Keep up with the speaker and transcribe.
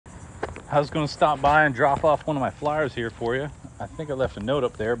I was going to stop by and drop off one of my flyers here for you. I think I left a note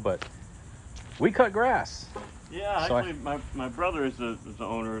up there, but we cut grass. Yeah, so actually, my brother is the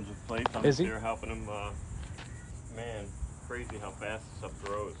owner of the place. I'm is here helping him. Man, crazy how fast stuff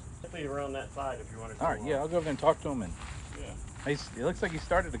grows. Definitely around that side if you want to. All right, yeah, I'll go over there and talk to him. And yeah, it looks like he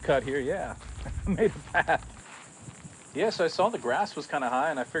started to cut here. Yeah, made a path. Yeah, so I saw the grass was kind of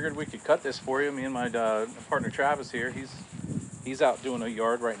high, and I figured we could cut this for you. Me and my partner Travis here. He's out doing a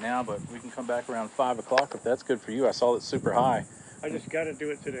yard right now, but we can come back around 5 o'clock if that's good for you. I saw it's super high. I just got to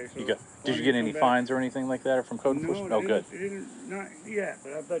do it today. So did you get any fines or anything like that from code enforcement? No, good. Not yet,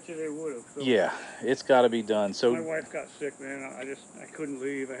 but I bet you they would have. So yeah, it's got to be done. So my wife got sick, man. I couldn't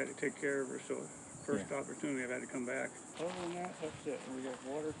leave. I had to take care of her. So first opportunity, I've had to come back. Other than that, that's it. We got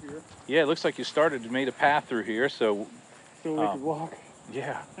water here. Yeah, it looks like you made a path through here, so we could walk.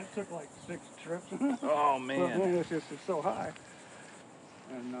 Yeah. That took like 6 trips. Oh man. But, it's so high.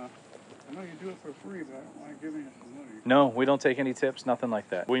 And I know you do it for free, but I don't want to give you some money. No, we don't take any tips, nothing like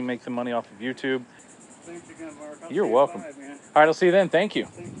that. We make the money off of YouTube. Thanks again, Mark. You're welcome. Live, man. All right, I'll see you then. Thank you.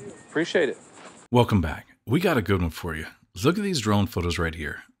 Thank you. Appreciate it. Welcome back. We got a good one for you. Look at these drone photos right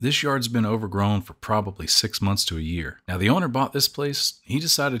here. This yard's been overgrown for probably 6 months to a year. Now, the owner bought this place. He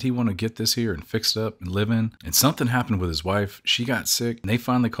decided he wanted to get this here and fix it up and live in. And something happened with his wife. She got sick, and they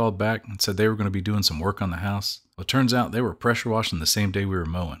finally called back and said they were going to be doing some work on the house. Well, it turns out they were pressure washing the same day we were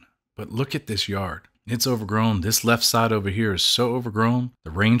mowing. But look at this yard. It's overgrown. This left side over here is so overgrown.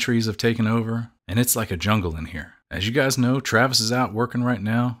 The rain trees have taken over, and it's like a jungle in here. As you guys know, Travis is out working right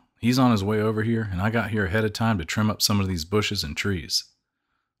now. He's on his way over here, and I got here ahead of time to trim up some of these bushes and trees.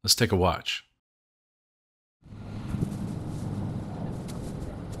 Let's take a watch.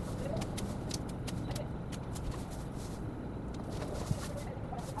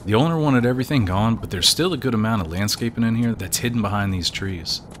 The owner wanted everything gone, but there's still a good amount of landscaping in here that's hidden behind these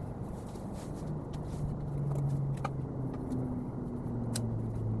trees.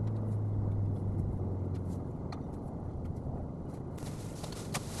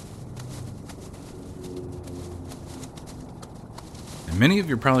 Many of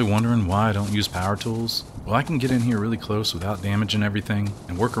you are probably wondering why I don't use power tools. Well, I can get in here really close without damaging everything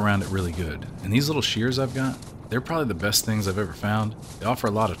and work around it really good. And these little shears I've got, they're probably the best things I've ever found. They offer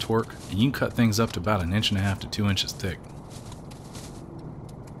a lot of torque, and you can cut things up to about 1.5 inches to 2 inches thick.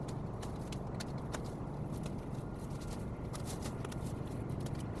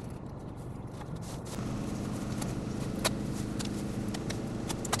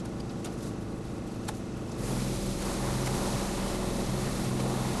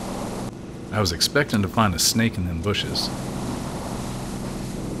 I was expecting to find a snake in them bushes.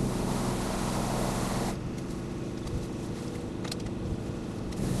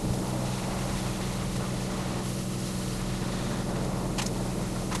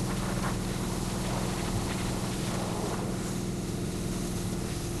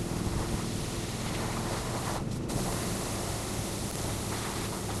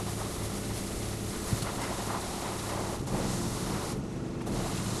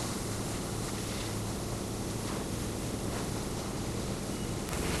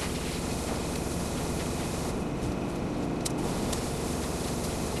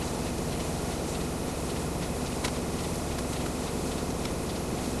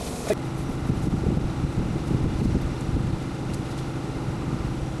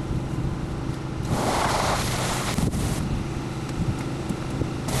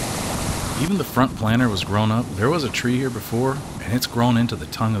 Even the front planter was grown up. There was a tree here before, and it's grown into the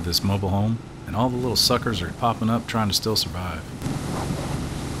tongue of this mobile home, and all the little suckers are popping up trying to still survive.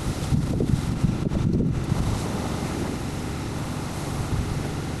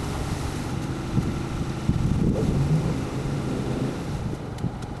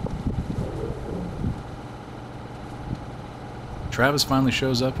 Travis finally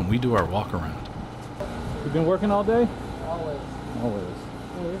shows up and we do our walk around. You been working all day? Always. Always.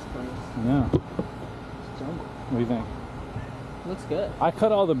 Oh, this place. Yeah. It's jungle. What do you think? Looks good. I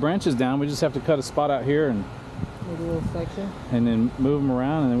cut all the branches down. We just have to cut a spot out here and Maybe a little section. And then move them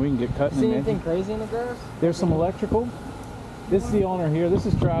around, and then we can get cutting. See anything crazy in the grass? There's some electrical. This is the owner here. This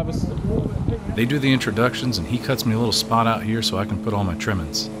is Travis. They do the introductions, and he cuts me a little spot out here so I can put all my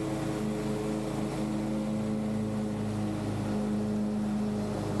trimmings.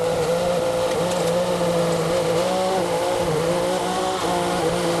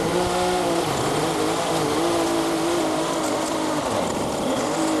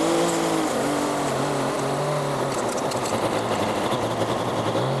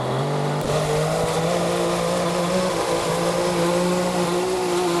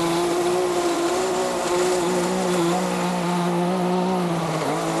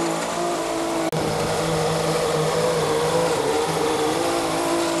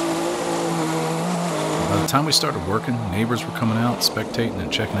 time we started working, neighbors were coming out, spectating and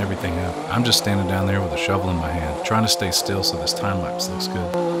checking everything out. I'm just standing down there with a shovel in my hand, trying to stay still so this time lapse looks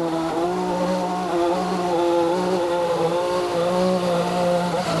good.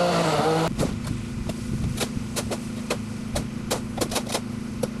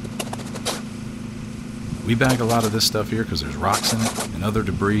 We bag a lot of this stuff here because there's rocks in it and other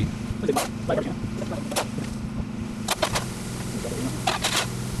debris.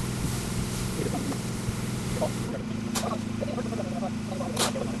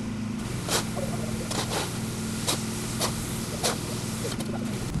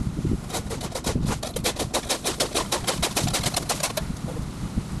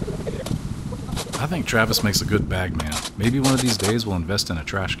 I think Travis makes a good bag man. Maybe one of these days we'll invest in a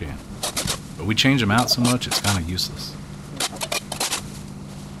trash can. But we change them out so much, it's kind of useless.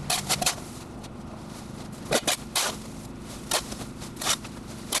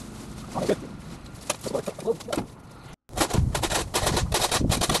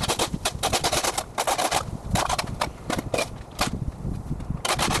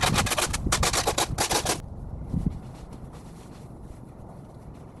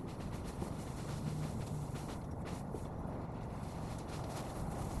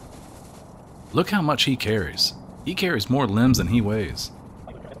 Look how much he carries. He carries more limbs than he weighs.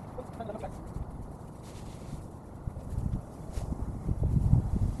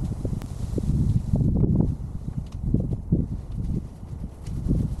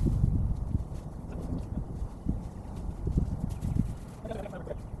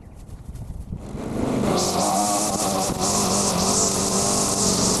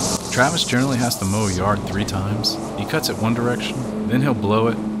 Travis generally has to mow a yard 3 times. He cuts it one direction, then he'll blow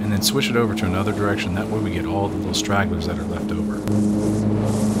it, and then switch it over to another direction. That way we get all the little stragglers that are left over.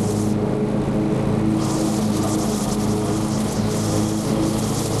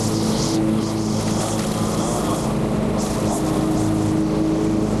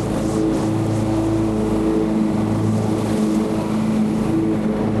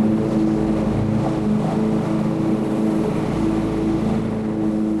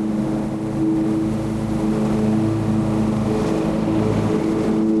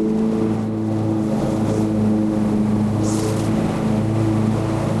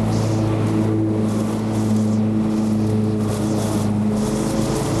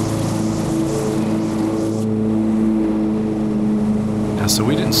 So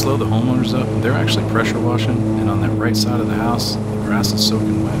we didn't slow the homeowners up. They're actually pressure washing, and on that right side of the house, the grass is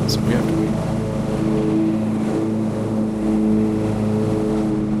soaking wet, so we have to wait.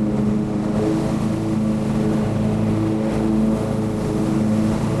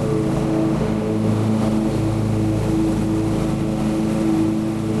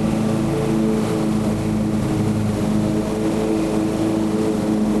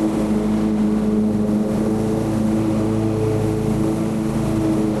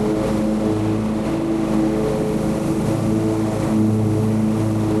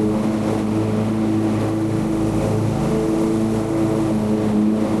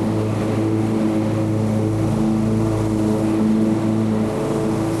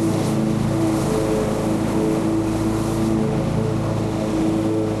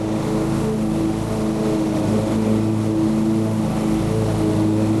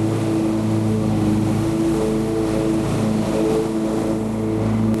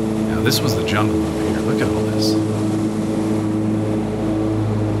 This was the jungle over here. Look at all this.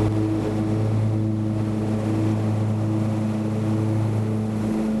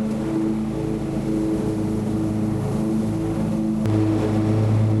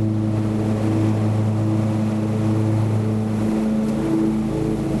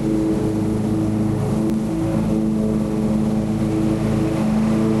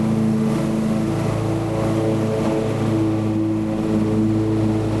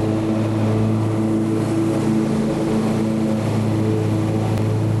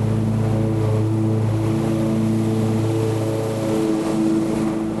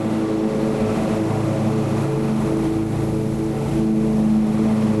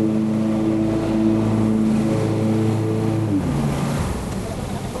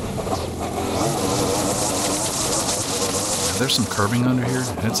 There's some curbing under here,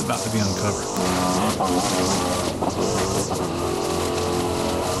 and it's about to be uncovered.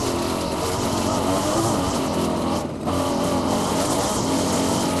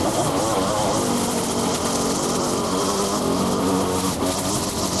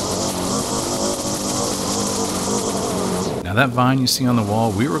 Now that vine you see on the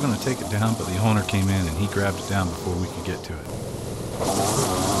wall, we were going to take it down, but the owner came in and he grabbed it down before we could get to it.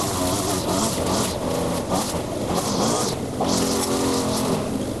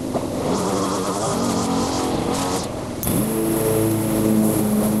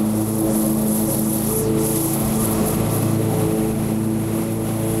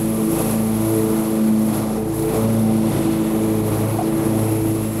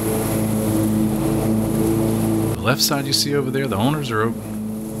 left side you see over there, the owners are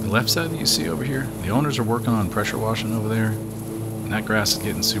the left side that you see over here, the owners are working on pressure washing over there, and that grass is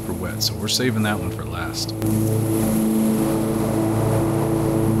getting super wet, so we're saving that one for last.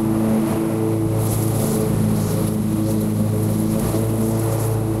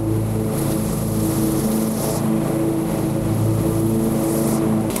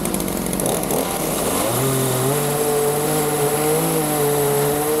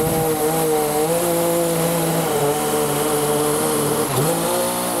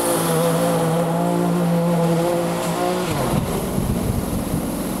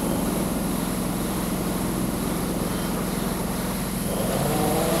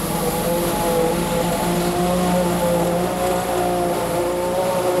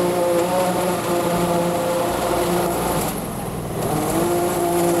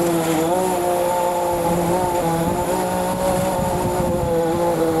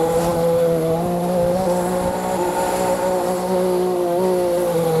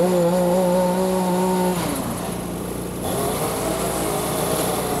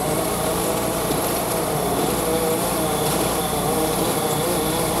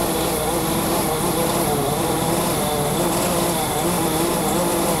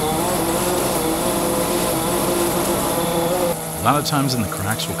 A lot of times in the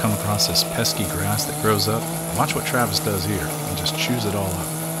cracks we'll come across this pesky grass that grows up. Watch what Travis does here and just chews it all up.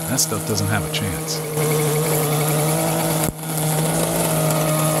 That stuff doesn't have a chance.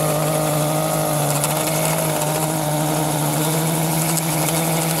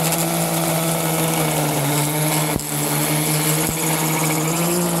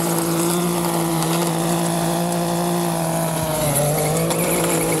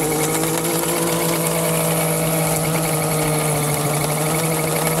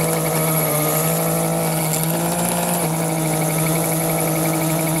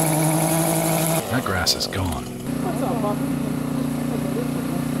 That grass is gone.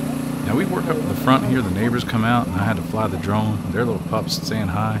 Now we work up in the front here, the neighbors come out and I had to fly the drone. Their little pup's saying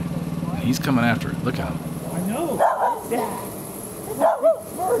hi. And he's coming after it. Look at him. I know.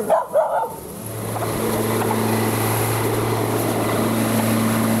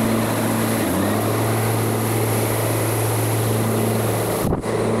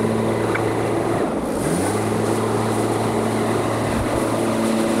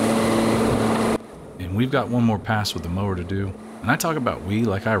 We've got one more pass with the mower to do. And I talk about we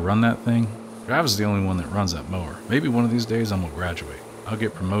like I run that thing. Travis is the only one that runs that mower. Maybe one of these days I'm gonna graduate. I'll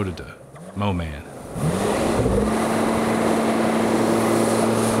get promoted to mow man.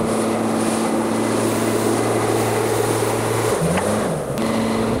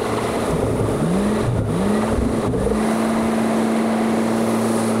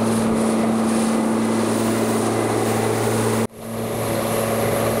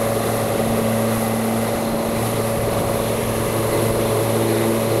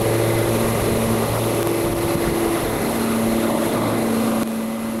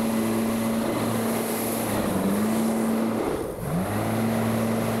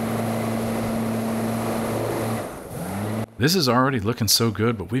 This is already looking so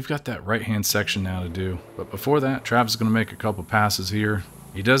good, but we've got that right-hand section now to do. But before that, Travis is going to make a couple passes here.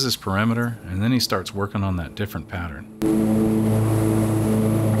 He does his perimeter, and then he starts working on that different pattern.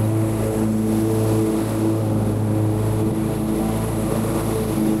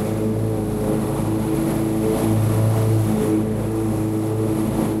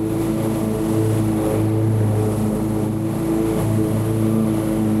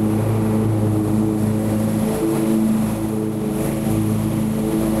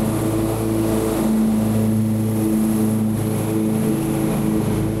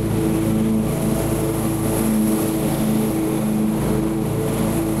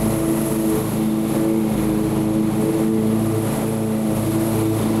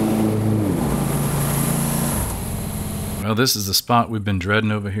 Well, this is the spot we've been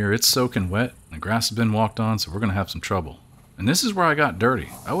dreading over here. It's soaking wet, and the grass has been walked on, so we're going to have some trouble. And this is where I got dirty.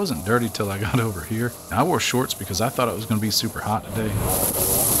 I wasn't dirty till I got over here. Now, I wore shorts because I thought it was going to be super hot today.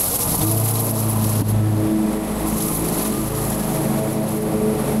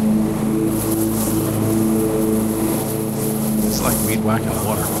 It's like weed whacking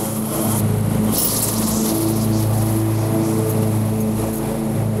water.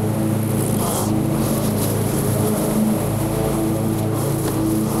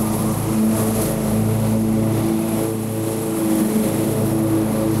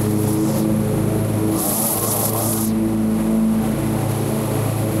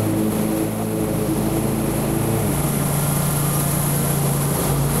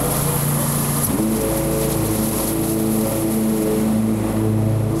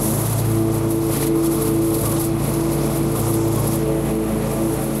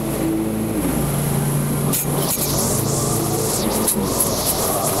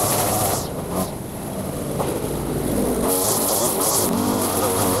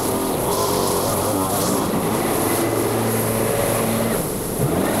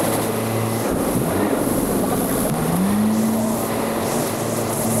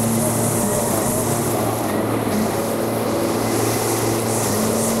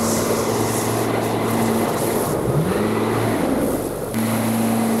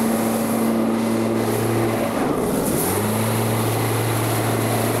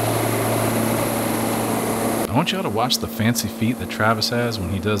 I want y'all to watch the fancy feet that Travis has when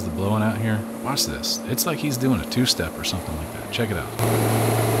he does the blowing out here. Watch this. It's like he's doing a two-step or something like that. Check it out.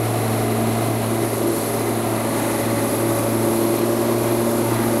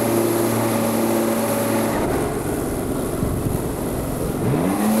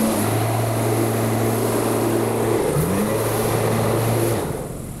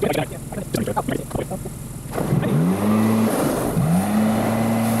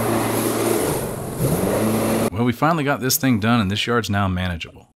 Well, we finally got this thing done, and this yard's now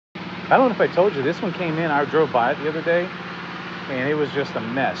manageable. I don't know if I told you, this one came in. I drove by it the other day, and it was just a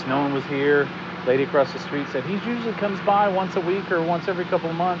mess. No one was here. Lady across the street said he usually comes by once a week or once every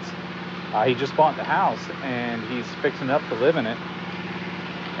couple of months. He just bought the house, and he's fixing up to live in it.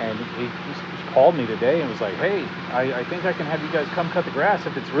 And he called me today and was like, hey, I think I can have you guys come cut the grass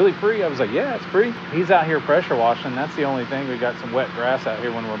if it's really free. I was like, yeah, it's free. He's out here pressure washing. That's the only thing. We got some wet grass out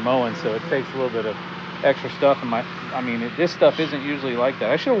here when we're mowing, so it takes a little bit of extra stuff. This stuff isn't usually like that.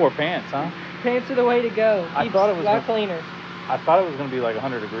 I should have wore pants, huh? Pants are the way to go. I thought it was a lot cleaner. I thought it was going to be like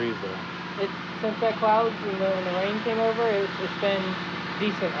 100 degrees though. Since that clouds and the rain came over, it's been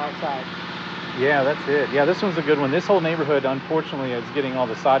decent outside. Yeah, that's it. Yeah, this one's a good one. This whole neighborhood, unfortunately, is getting all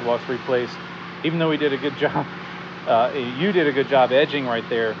the sidewalks replaced. Even though we did a good job, you did a good job edging right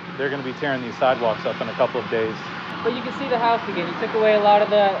there. They're going to be tearing these sidewalks up in a couple of days. But you can see the house again. You took away a lot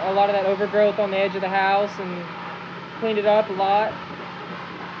of that overgrowth on the edge of the house and cleaned it up a lot.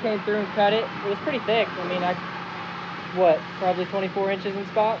 Came through and cut it. It was pretty thick. I mean, probably 24 inches in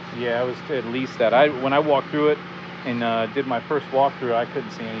spots? Yeah, it was at least that. When I walked through it and did my first walkthrough, I couldn't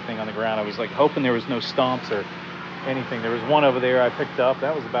see anything on the ground. I was like hoping there was no stumps or anything. There was one over there I picked up.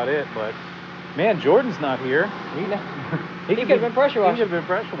 That was about it. But man, Jordan's not here. He could have been pressure washing. He could have been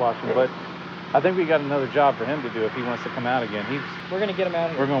pressure washing, but I think we got another job for him to do if he wants to come out again. We're going to get him out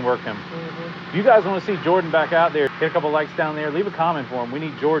of here. We're going to work him. If you guys want to see Jordan back out there, hit a couple likes down there. Leave a comment for him. We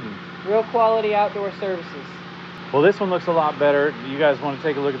need Jordan. Real quality outdoor services. Well, this one looks a lot better. You guys want to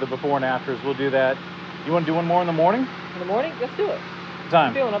take a look at the before and afters, we'll do that. You want to do one more in the morning? In the morning? Let's do it. What time?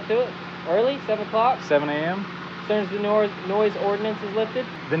 I'm feeling up to it. Early, 7 o'clock. 7 a.m. As soon as the noise ordinance is lifted.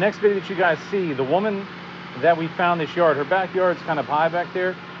 The next video that you guys see, the woman that we found this yard, her backyard's kind of high back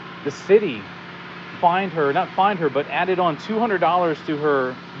there. The city but added on $200 to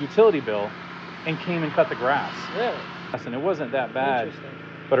her utility bill and came and cut the grass. Really? And it wasn't that bad, Interesting.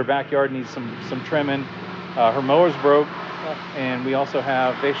 but her backyard needs some trimming. Her mower's broke, and we also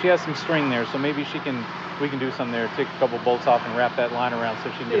have, she has some string there, so maybe we can do something there, take a couple bolts off and wrap that line around so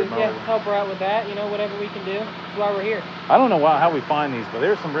she can get her mower. Yeah, help her out with that, whatever we can do. That's why we're here. I don't know how we find these, but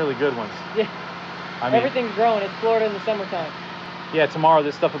there's some really good ones. Yeah. Everything's growing. It's Florida in the summertime. Yeah, tomorrow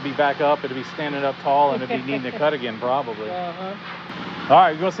this stuff will be back up. It'll be standing up tall, and it'll be needing to cut again, probably. Uh-huh. All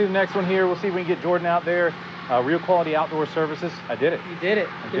right, we're going to see the next one here. We'll see if we can get Jordan out there. Real quality outdoor services. I did it. You did it.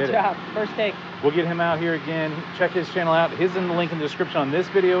 Good job. First take. We'll get him out here again. Check his channel out. His in the link in the description on this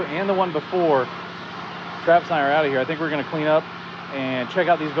video and the one before. Travis and I are out of here. I think we're going to clean up and check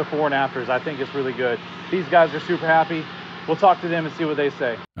out these before and afters. I think it's really good. These guys are super happy. We'll talk to them and see what they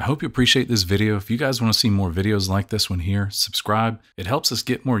say. I hope you appreciate this video. If you guys want to see more videos like this one here, subscribe. It helps us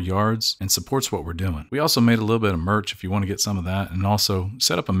get more yards and supports what we're doing. We also made a little bit of merch if you want to get some of that, and also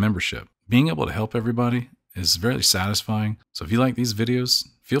set up a membership. Being able to help everybody is very satisfying. So if you like these videos,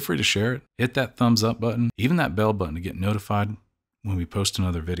 feel free to share it. Hit that thumbs up button, even that bell button to get notified when we post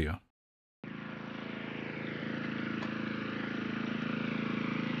another video.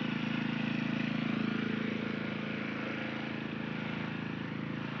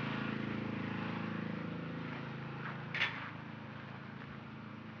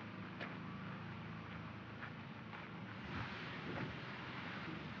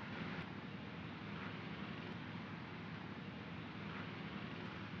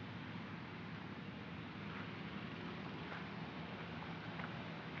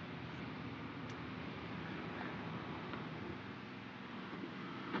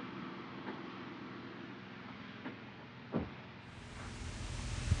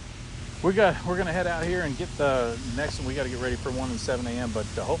 We're gonna head out here and get the next one. We got to get ready for 1 and 7 a.m. But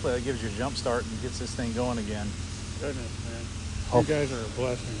hopefully that gives you a jump start and gets this thing going again. Goodness, man. You guys are a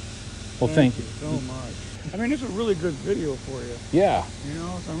blessing. Well, thank you so much. I mean, it's a really good video for you. Yeah.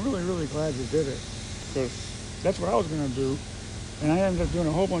 So I'm really, really glad you did it, because that's what I was gonna do, and I ended up doing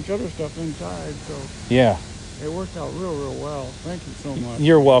a whole bunch of other stuff inside. So yeah, it worked out real well. Thank you so much.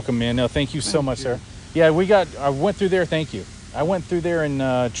 You're welcome, man. No, thank you so much, sir. Yeah, I went through there. Thank you. I went through there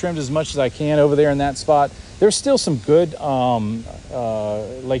and trimmed as much as I can over there in that spot. There's still some good,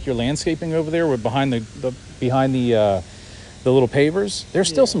 like your landscaping over there. We're behind the the little pavers, there's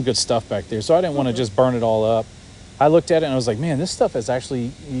still some good stuff back there. So I didn't want to just burn it all up. I looked at it and I was like, man, this stuff is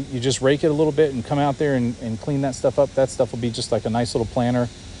actually, you just rake it a little bit and come out there and clean that stuff up. That stuff will be just like a nice little planter.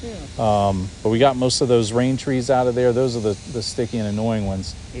 Yeah. But we got most of those rain trees out of there. Those are the sticky and annoying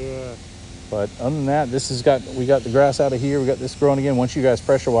ones. Yeah. But other than that, we got the grass out of here. We got this growing again. Once you guys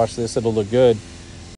pressure wash this, it'll look good.